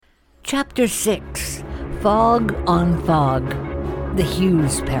Chapter 6, Fog on Fog, the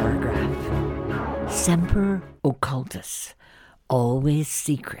Hughes paragraph. Semper occultus, always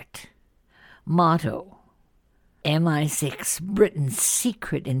secret. Motto, MI6, Britain's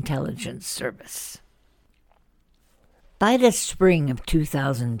secret intelligence service. By the spring of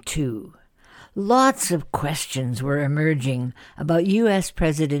 2002, lots of questions were emerging about U.S.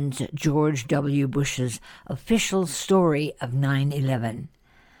 President George W. Bush's official story of 9/11.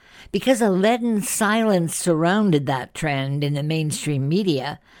 Because a leaden silence surrounded that trend in the mainstream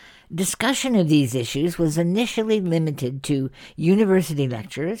media, discussion of these issues was initially limited to university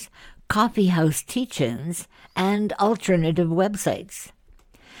lectures, coffeehouse teach-ins, and alternative websites.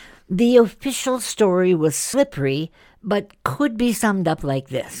 The official story was slippery, but could be summed up like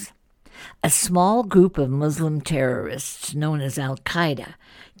this. A small group of Muslim terrorists known as Al-Qaeda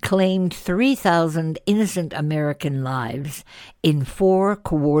claimed 3,000 innocent American lives in 4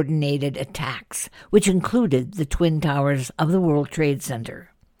 coordinated attacks, which included the Twin Towers of the World Trade Center.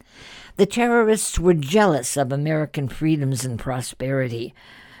 The terrorists were jealous of American freedoms and prosperity,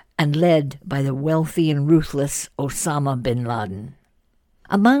 and led by the wealthy and ruthless Osama bin Laden.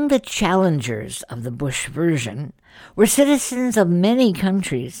 Among the challengers of the Bush version were citizens of many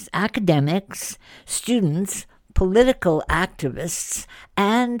countries, academics, students, political activists,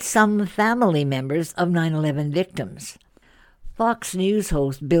 and some family members of 9/11 victims. Fox News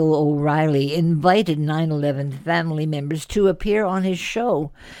host Bill O'Reilly invited 9/11 family members to appear on his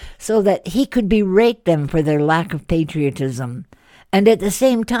show so that he could berate them for their lack of patriotism and at the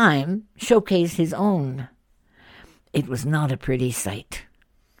same time showcase his own. It was not a pretty sight.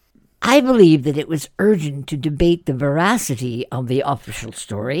 I believe that it was urgent to debate the veracity of the official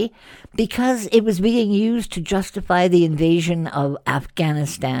story because it was being used to justify the invasion of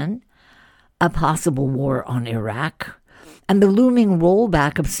Afghanistan, a possible war on Iraq, and the looming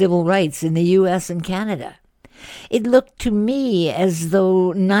rollback of civil rights in the U.S. and Canada. It looked to me as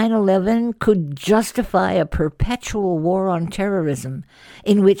though 9/11 could justify a perpetual war on terrorism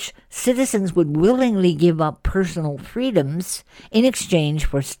in which citizens would willingly give up personal freedoms in exchange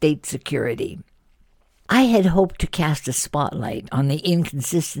for state security. I had hoped to cast a spotlight on the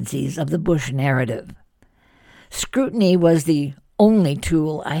inconsistencies of the Bush narrative. Scrutiny was the only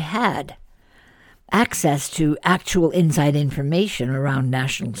tool I had. Access to actual inside information around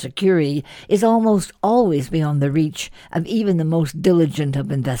national security is almost always beyond the reach of even the most diligent of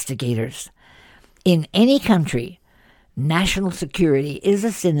investigators. In any country, national security is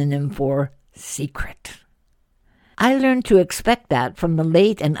a synonym for secret. I learned to expect that from the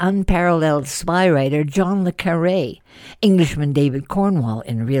late and unparalleled spy writer John le Carre, Englishman David Cornwall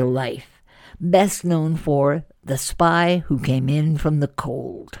in real life, best known for The Spy Who Came In from the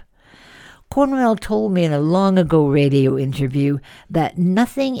Cold. Cornwell told me in a long-ago radio interview that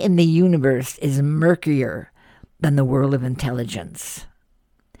nothing in the universe is murkier than the world of intelligence.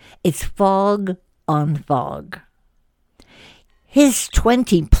 It's fog on fog. His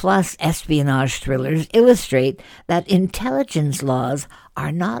 20-plus espionage thrillers illustrate that intelligence laws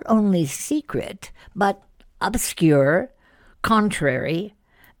are not only secret, but obscure, contrary,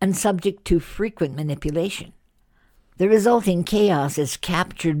 and subject to frequent manipulation. The resulting chaos is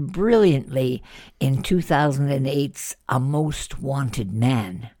captured brilliantly in 2008's A Most Wanted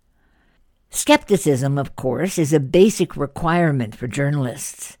Man. Skepticism, of course, is a basic requirement for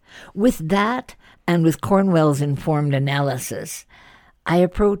journalists. With that, and with Cornwell's informed analysis, I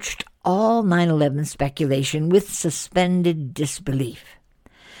approached all 9/11 speculation with suspended disbelief.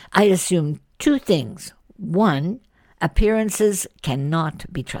 I assumed 2 things. 1, appearances cannot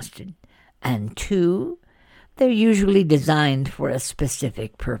be trusted. And 2, they're usually designed for a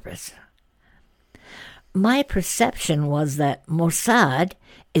specific purpose. My perception was that Mossad,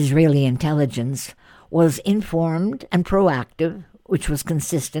 Israeli intelligence, was informed and proactive, which was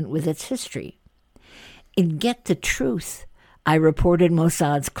consistent with its history. In Get the Truth, I reported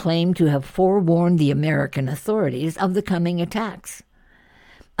Mossad's claim to have forewarned the American authorities of the coming attacks.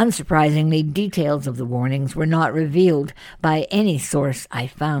 Unsurprisingly, details of the warnings were not revealed by any source I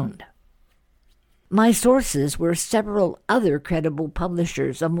found. My sources were several other credible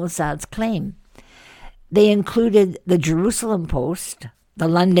publishers of Mossad's claim. They included the Jerusalem Post, the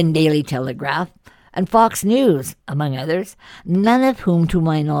London Daily Telegraph, and Fox News, among others, none of whom, to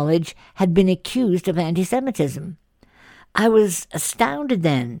my knowledge, had been accused of anti-Semitism. I was astounded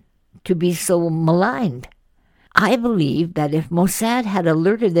then to be so maligned. I believed that if Mossad had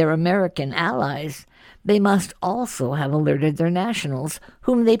alerted their American allies, they must also have alerted their nationals,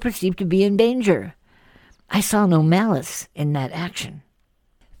 whom they perceived to be in danger. I saw no malice in that action.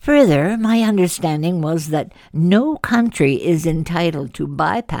 Further, my understanding was that no country is entitled to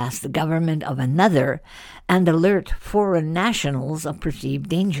bypass the government of another and alert foreign nationals of perceived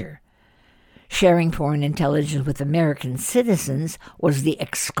danger. Sharing foreign intelligence with American citizens was the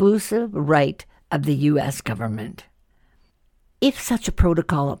exclusive right of the U.S. government. If such a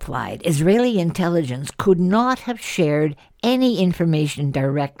protocol applied, Israeli intelligence could not have shared any information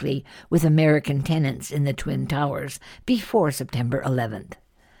directly with American tenants in the Twin Towers before September 11th.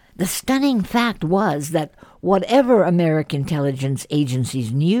 The stunning fact was that whatever American intelligence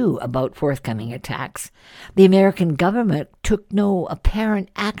agencies knew about forthcoming attacks, the American government took no apparent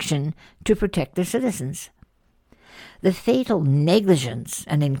action to protect their citizens. The fatal negligence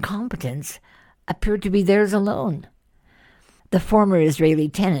and incompetence appeared to be theirs alone. The former Israeli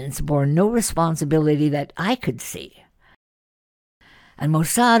tenants bore no responsibility that I could see, and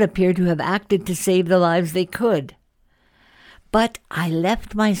Mossad appeared to have acted to save the lives they could. But I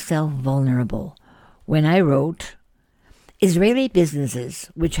left myself vulnerable when I wrote, Israeli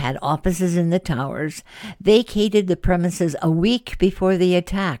businesses, which had offices in the towers, vacated the premises a week before the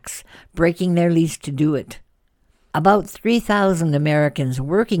attacks, breaking their lease to do it. About 3,000 Americans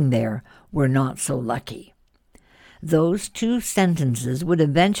working there were not so lucky. Those two sentences would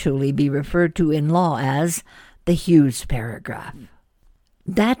eventually be referred to in law as the Hughes paragraph.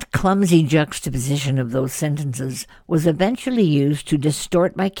 That clumsy juxtaposition of those sentences was eventually used to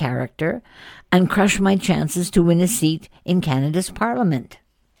distort my character and crush my chances to win a seat in Canada's Parliament.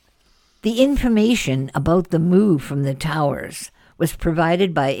 The information about the move from the towers was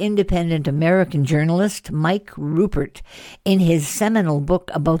provided by independent American journalist Mike Rupert in his seminal book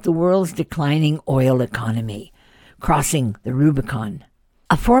about the world's declining oil economy, Crossing the Rubicon.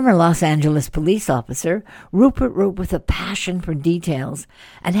 A former Los Angeles police officer, Rupert wrote with a passion for details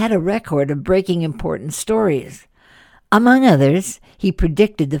and had a record of breaking important stories. Among others, he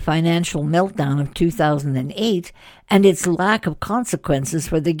predicted the financial meltdown of 2008 and its lack of consequences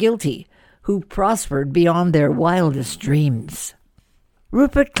for the guilty, who prospered beyond their wildest dreams.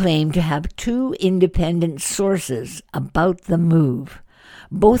 Rupert claimed to have two independent sources about the move,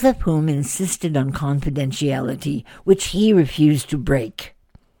 both of whom insisted on confidentiality, which he refused to break.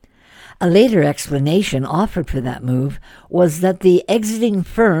 A later explanation offered for that move was that the exiting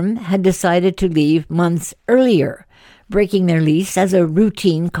firm had decided to leave months earlier, breaking their lease as a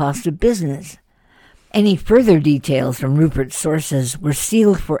routine cost of business. Any further details from Rupert's sources were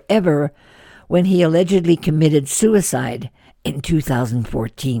sealed forever when he allegedly committed suicide in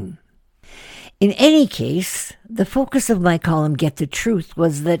 2014. In any case, the focus of my column Get the Truth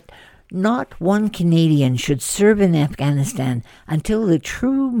was that not one Canadian should serve in Afghanistan until the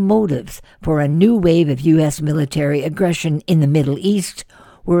true motives for a new wave of U.S. military aggression in the Middle East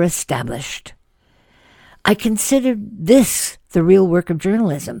were established. I considered this the real work of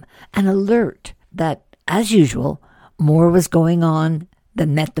journalism, an alert that, as usual, more was going on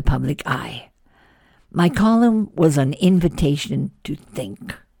than met the public eye. My column was an invitation to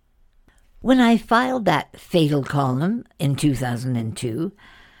think. When I filed that fatal column in 2002,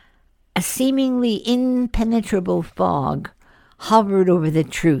 a seemingly impenetrable fog hovered over the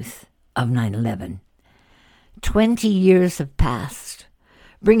truth of 9/11. 20 years have passed,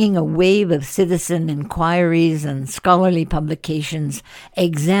 bringing a wave of citizen inquiries and scholarly publications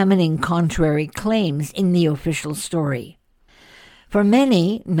examining contrary claims in the official story. For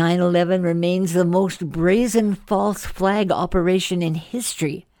many, 9/11 remains the most brazen false flag operation in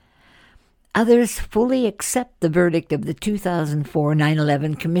history. Others fully accept the verdict of the 2004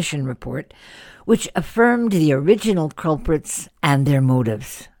 9/11 Commission report, which affirmed the original culprits and their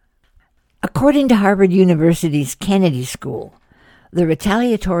motives. According to Harvard University's Kennedy School, the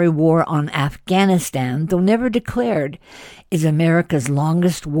retaliatory war on Afghanistan, though never declared, is America's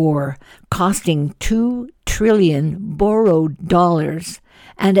longest war, costing $2 trillion borrowed dollars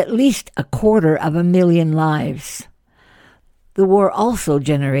and at least 250,000 lives. The war also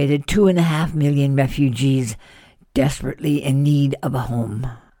generated 2.5 million refugees desperately in need of a home.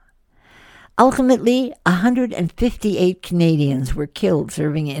 Ultimately, 158 Canadians were killed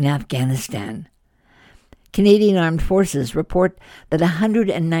serving in Afghanistan. Canadian Armed Forces report that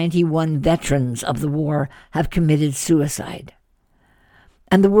 191 veterans of the war have committed suicide.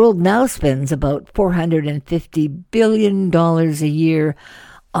 And the world now spends about $450 billion a year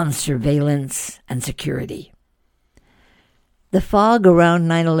on surveillance and security. The fog around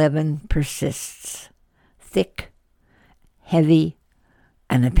 9/11 persists, thick, heavy,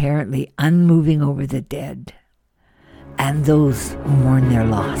 and apparently unmoving over the dead and those who mourn their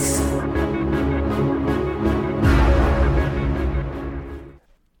loss.